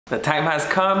The time has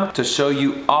come to show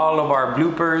you all of our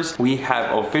bloopers. We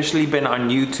have officially been on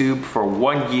YouTube for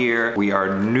 1 year. We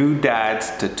are new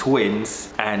dads to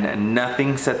twins, and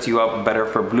nothing sets you up better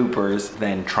for bloopers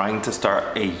than trying to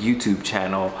start a YouTube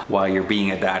channel while you're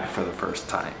being a dad for the first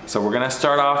time. So we're gonna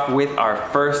start off with our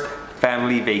first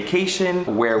family vacation,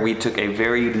 where we took a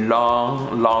very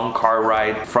long car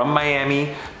ride from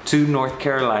Miami to North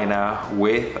Carolina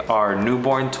with our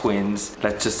newborn twins.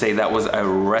 Let's just say that was a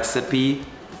recipe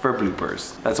for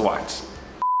bloopers. Let's watch.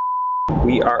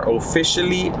 We are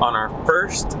officially on our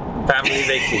first family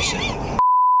vacation.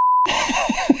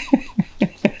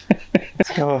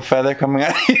 You have a feather coming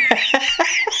out of your head.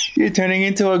 You're turning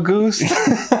into a goose.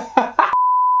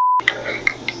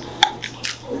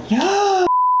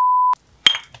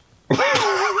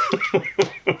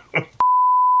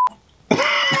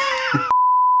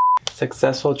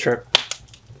 Successful trip.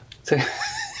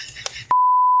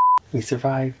 We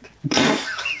survived.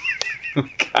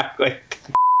 God, wait.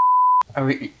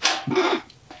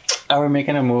 Are we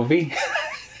making a movie?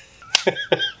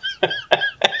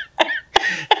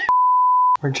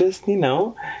 We're just, you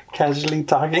know, casually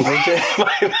talking.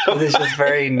 It's just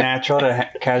very natural to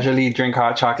casually drink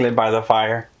hot chocolate by the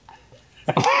fire.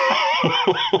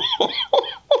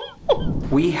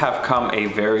 We have come a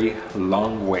very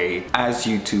long way as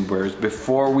YouTubers.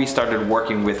 Before we started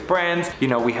working with brands, you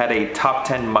know, we had a top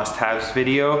 10 must-haves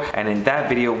video, and in that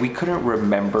video we couldn't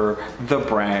remember the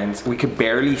brands. We could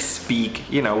barely speak.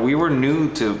 You know, we were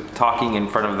new to talking in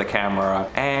front of the camera,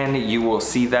 and you will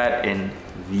see that in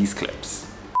these clips.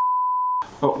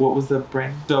 Oh, what was the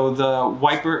brand? So the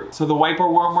wiper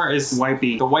warmer is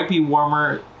Wipey. The Wipey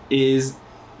warmer is,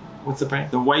 what's the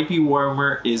brand? The Wipey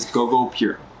warmer is Go-Go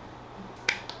Pure.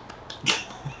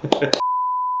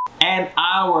 And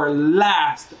our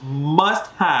last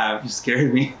must-have, you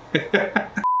scared me.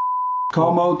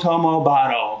 Como Tomo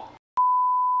bottle.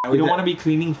 We don't want to be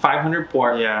cleaning 500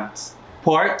 ports. Yeah.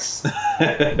 Ports.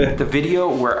 The video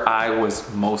where I was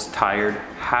most tired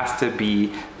has to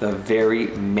be the very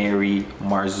merry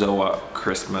Marzoa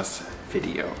Christmas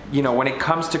video. You know, when it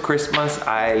comes to Christmas,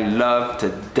 I love to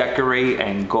decorate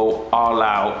and go all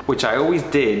out, which I always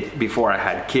did before I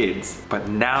had kids. But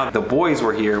now the boys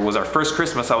were here, it was our first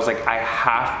Christmas, I was like, I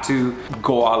have to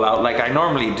go all out like I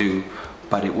normally do.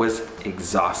 But it was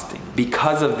exhausting.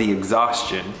 Because of the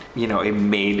exhaustion, you know, it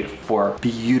made for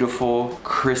beautiful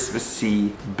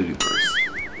Christmassy bloopers.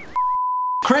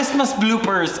 Christmas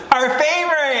bloopers, our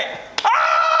favorite!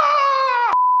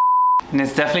 Ah! And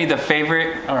it's definitely the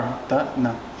favorite,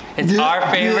 it's our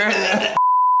favorite.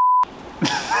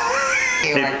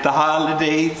 It's the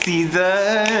holiday season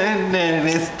and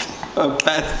it's the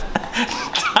best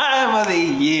time of the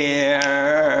year.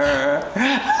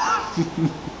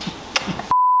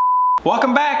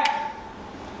 Welcome back!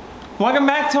 Welcome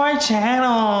back to our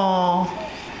channel!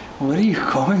 What are you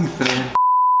going through?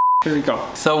 Here we go.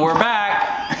 So we're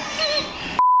back!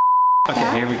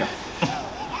 Okay, here we go.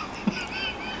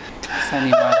 We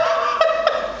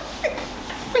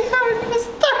haven't even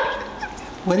started!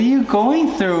 What are you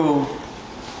going through?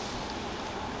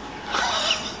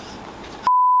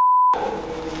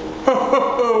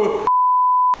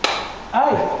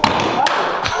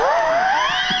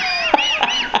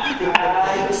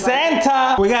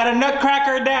 Santa! We got a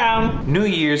nutcracker down! New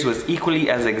Year's was equally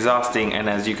as exhausting, and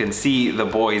as you can see, the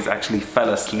boys actually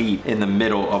fell asleep in the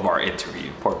middle of our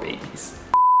interview. Poor babies.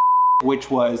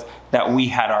 Which was that we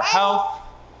had our health.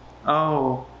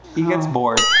 Oh, he gets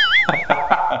bored.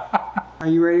 Are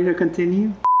you ready to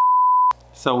continue?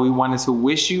 So we wanted to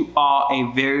wish you all a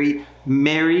very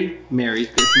Merry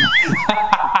Christmas.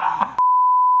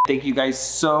 Thank you guys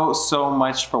so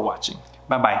much for watching.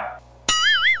 Bye-bye.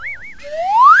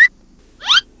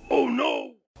 Oh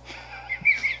no!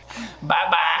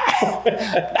 Bye-bye.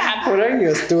 What are you,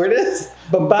 a stewardess?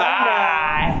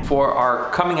 Bye-bye. For our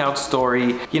coming out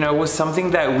story, you know, it was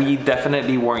something that we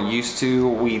definitely weren't used to.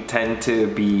 We tend to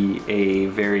be a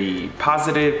very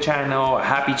positive channel, a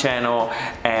happy channel,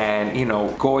 and you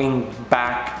know, going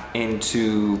back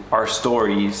into our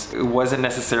stories, it wasn't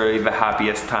necessarily the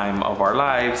happiest time of our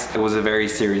lives. It was a very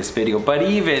serious video, but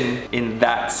even in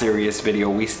that serious video,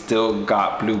 we still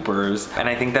got bloopers, and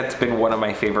I think that's been one of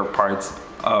my favorite parts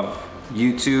of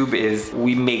YouTube is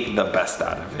we make the best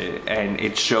out of it, and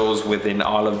it shows within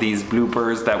all of these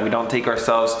bloopers that we don't take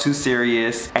ourselves too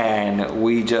serious and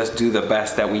we just do the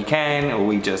best that we can.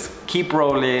 We just keep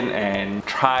rolling and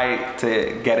try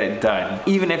to get it done,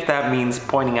 even if that means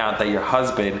pointing out that your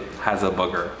husband has a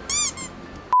booger.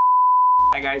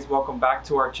 Hi guys, welcome back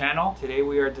to our channel. Today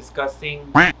we are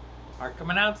discussing our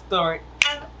coming out story.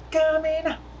 I'm coming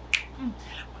out. I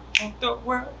want the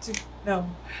world to No.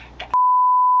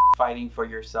 Fighting for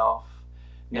yourself.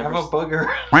 You have a booger.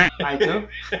 I do?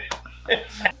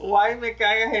 Why me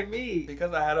cagas en mí?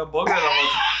 Because I had a booger the whole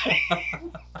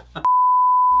time.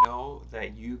 Know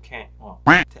that you can, well,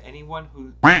 to anyone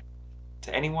who you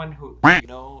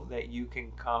know that you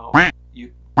can come,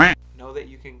 you know that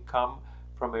you can come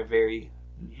from a very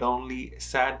lonely,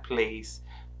 sad place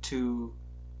to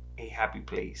a happy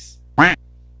place.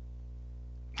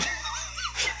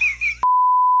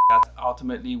 That's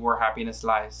ultimately where happiness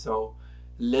lies. So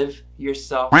live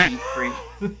yourself, be free.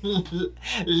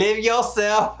 Live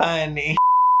yourself, honey.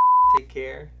 Take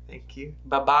care. Thank you.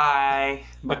 Bye-bye.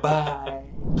 Bye-bye.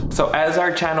 So as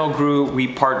our channel grew, we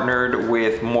partnered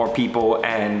with more people,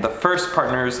 and the first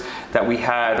partners that we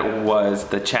had was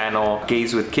the channel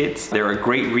Gays with Kids. They're a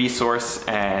great resource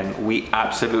and we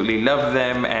absolutely love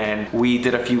them, and we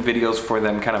did a few videos for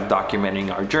them kind of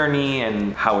documenting our journey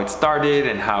and how it started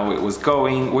and how it was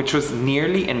going, which was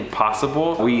nearly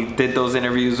impossible. We did those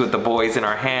interviews with the boys in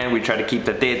our hand. We tried to keep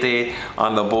the tete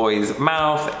on the boy's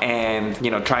mouth, and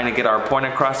you know, trying to get our point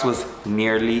across was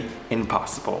nearly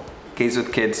impossible. Gays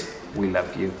with Kids, we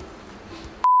love you.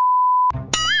 I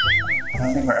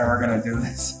don't think we're ever gonna do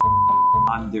this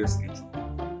on their schedule.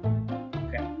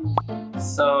 Okay.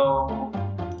 So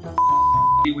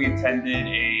we attended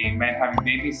a men having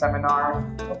babies seminar.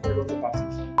 Oh, there goes the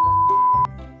passage.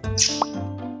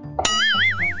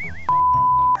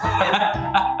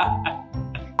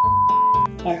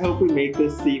 I hope we make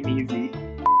this seem easy.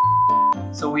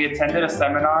 So we attended a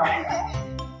seminar.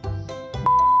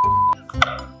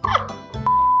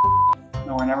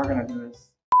 No, we're never gonna do this.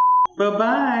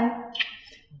 Bye-bye.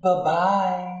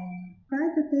 Bye-bye. Bye,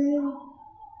 baby.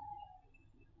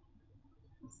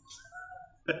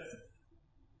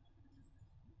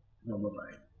 No,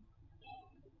 bye-bye.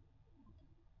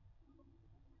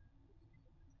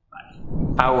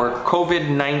 Our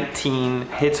COVID-19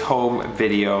 hits home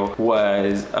video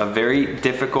was a very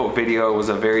difficult video. It was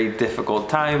a very difficult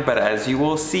time, but as you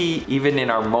will see, even in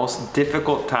our most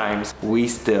difficult times, we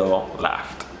still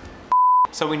laughed.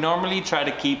 So we normally try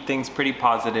to keep things pretty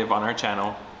positive on our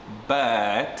channel,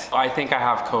 but I think I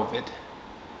have COVID,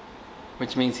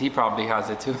 which means he probably has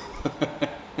it too.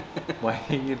 why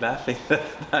are you laughing?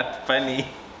 That's not funny.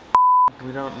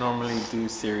 We don't normally do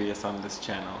serious on this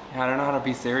channel. I don't know how to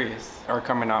be serious or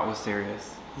coming out with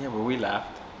serious. Yeah, but we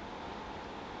laughed.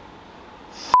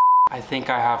 I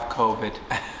think I have COVID.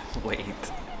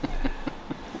 Wait.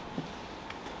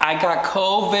 I got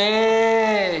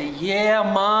COVID. Yeah,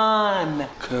 man.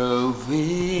 COVID.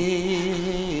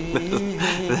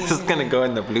 This is gonna go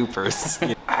in the bloopers.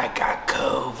 I got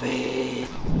COVID.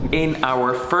 In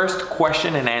our first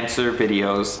question and answer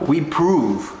videos, we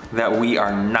prove that we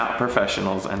are not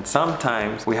professionals, and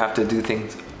sometimes we have to do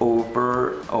things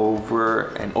over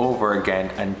and over again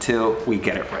until we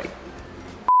get it right.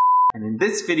 And in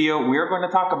this video, we are going to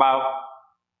talk about,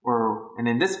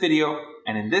 in this video,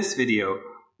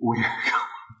 we're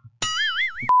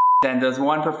Then does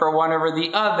one prefer one over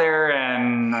the other?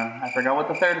 And I forgot what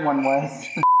the third one was.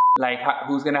 Like,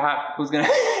 who's gonna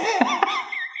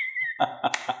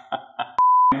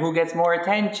who gets more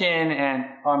attention? And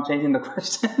oh, I'm changing the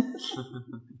question.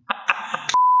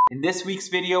 In this week's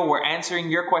video, we're answering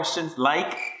your questions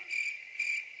like,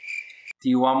 do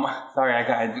you want more? Sorry, I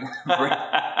got.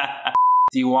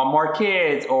 Do you want more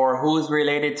kids, or who's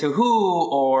related to who,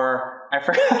 or I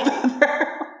forgot the third.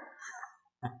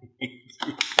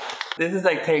 This is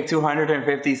like take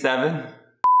 257.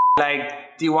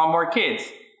 Like, do you want more kids?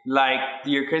 Like,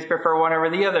 do your kids prefer one over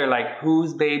the other? Like,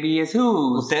 whose baby is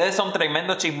whose? Ustedes son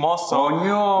tremendo chismoso.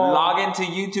 Coño. Log into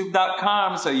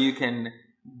youtube.com so you can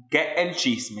get el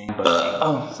chisme.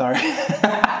 Oh, sorry.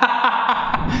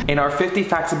 In our 50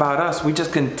 facts about us, we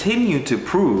just continue to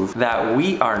prove that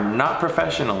we are not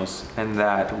professionals and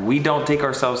that we don't take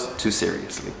ourselves too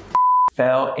seriously.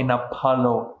 Fell in a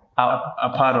puddle.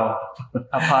 Apollo.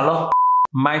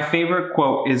 My favorite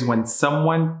quote is when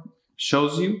someone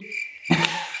shows you.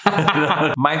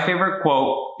 My favorite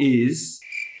quote is,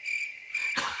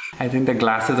 I think the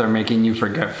glasses are making you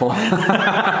forgetful.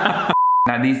 Now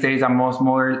these days I'm most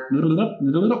more.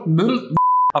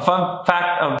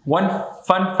 One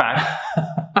fun fact.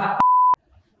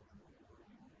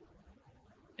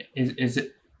 Is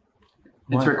it? It's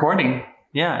What? recording.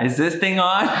 Yeah, is this thing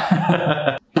on?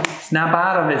 Snap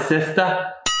out of it,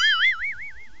 sister.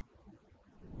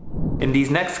 In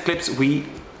these next clips, we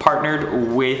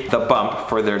partnered with The Bump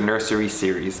for their nursery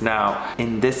series. Now,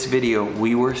 in this video,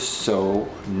 we were so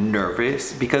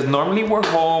nervous because normally we're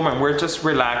home and we're just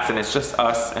relaxed and it's just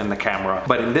us and the camera.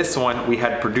 But in this one, we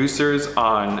had producers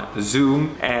on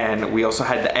Zoom and we also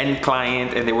had the end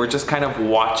client, and they were just kind of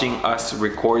watching us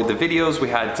record the videos. We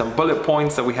had some bullet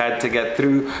points that we had to get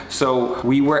through. So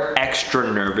we were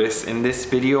extra nervous in this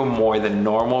video, more than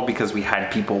normal, because we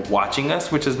had people watching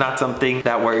us, which is not something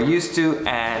that we're used to,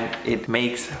 and it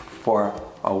makes for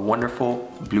a wonderful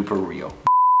blooper reel.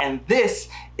 And this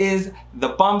is The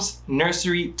Bump's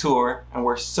nursery tour, and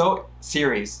we're so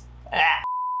serious.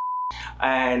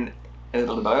 And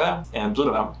oh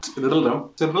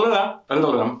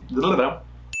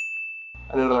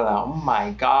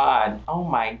my god, oh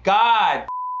my god.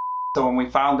 So when we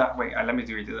found out, wait, let me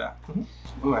redo that.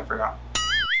 Oh, I forgot.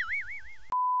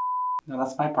 No,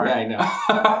 that's my part. Yeah, I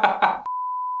know.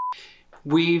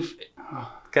 We've,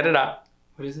 Get it up.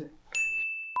 what is it?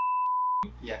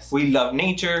 Yes. We love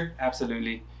nature,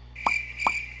 absolutely.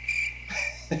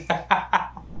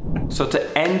 So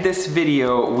to end this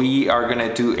video, we are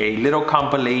gonna do a little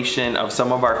compilation of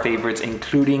some of our favorites,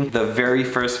 including the very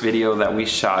first video that we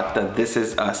shot, the This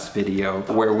Is Us video,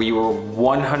 where we were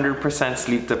 100%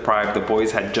 sleep deprived. The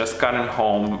boys had just gotten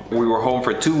home. We were home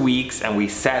for 2 weeks and we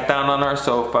sat down on our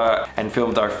sofa and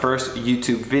filmed our first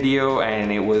YouTube video,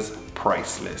 and it was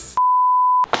priceless.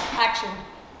 Action.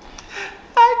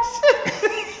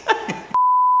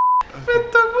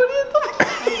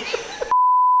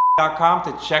 .com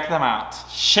to check them out.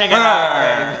 Check it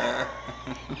out.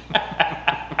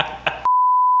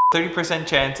 30%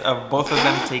 chance of both of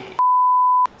them taking.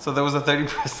 So there was a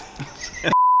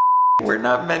 30%. We're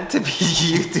not meant to be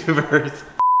YouTubers.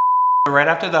 Right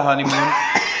after the honeymoon.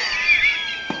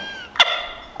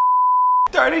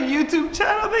 Start a YouTube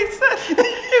channel, they said.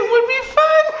 It would be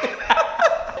fun.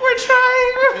 We're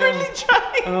trying, we're really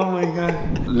trying. Oh my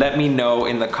god. Let me know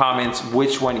in the comments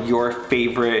which one your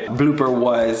favorite blooper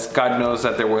was. God knows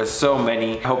that there was so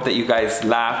many. I hope that you guys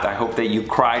laughed. I hope that you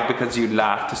cried because you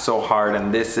laughed so hard.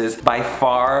 And this is by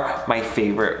far my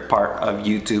favorite part of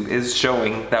YouTube, is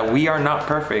showing that we are not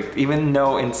perfect. Even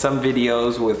though in some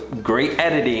videos with great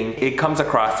editing, it comes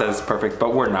across as perfect,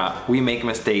 but we're not. We make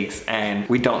mistakes and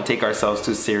we don't take ourselves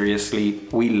too seriously.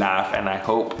 We laugh, and I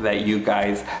hope that you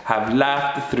guys have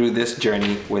laughed through this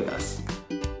journey with us.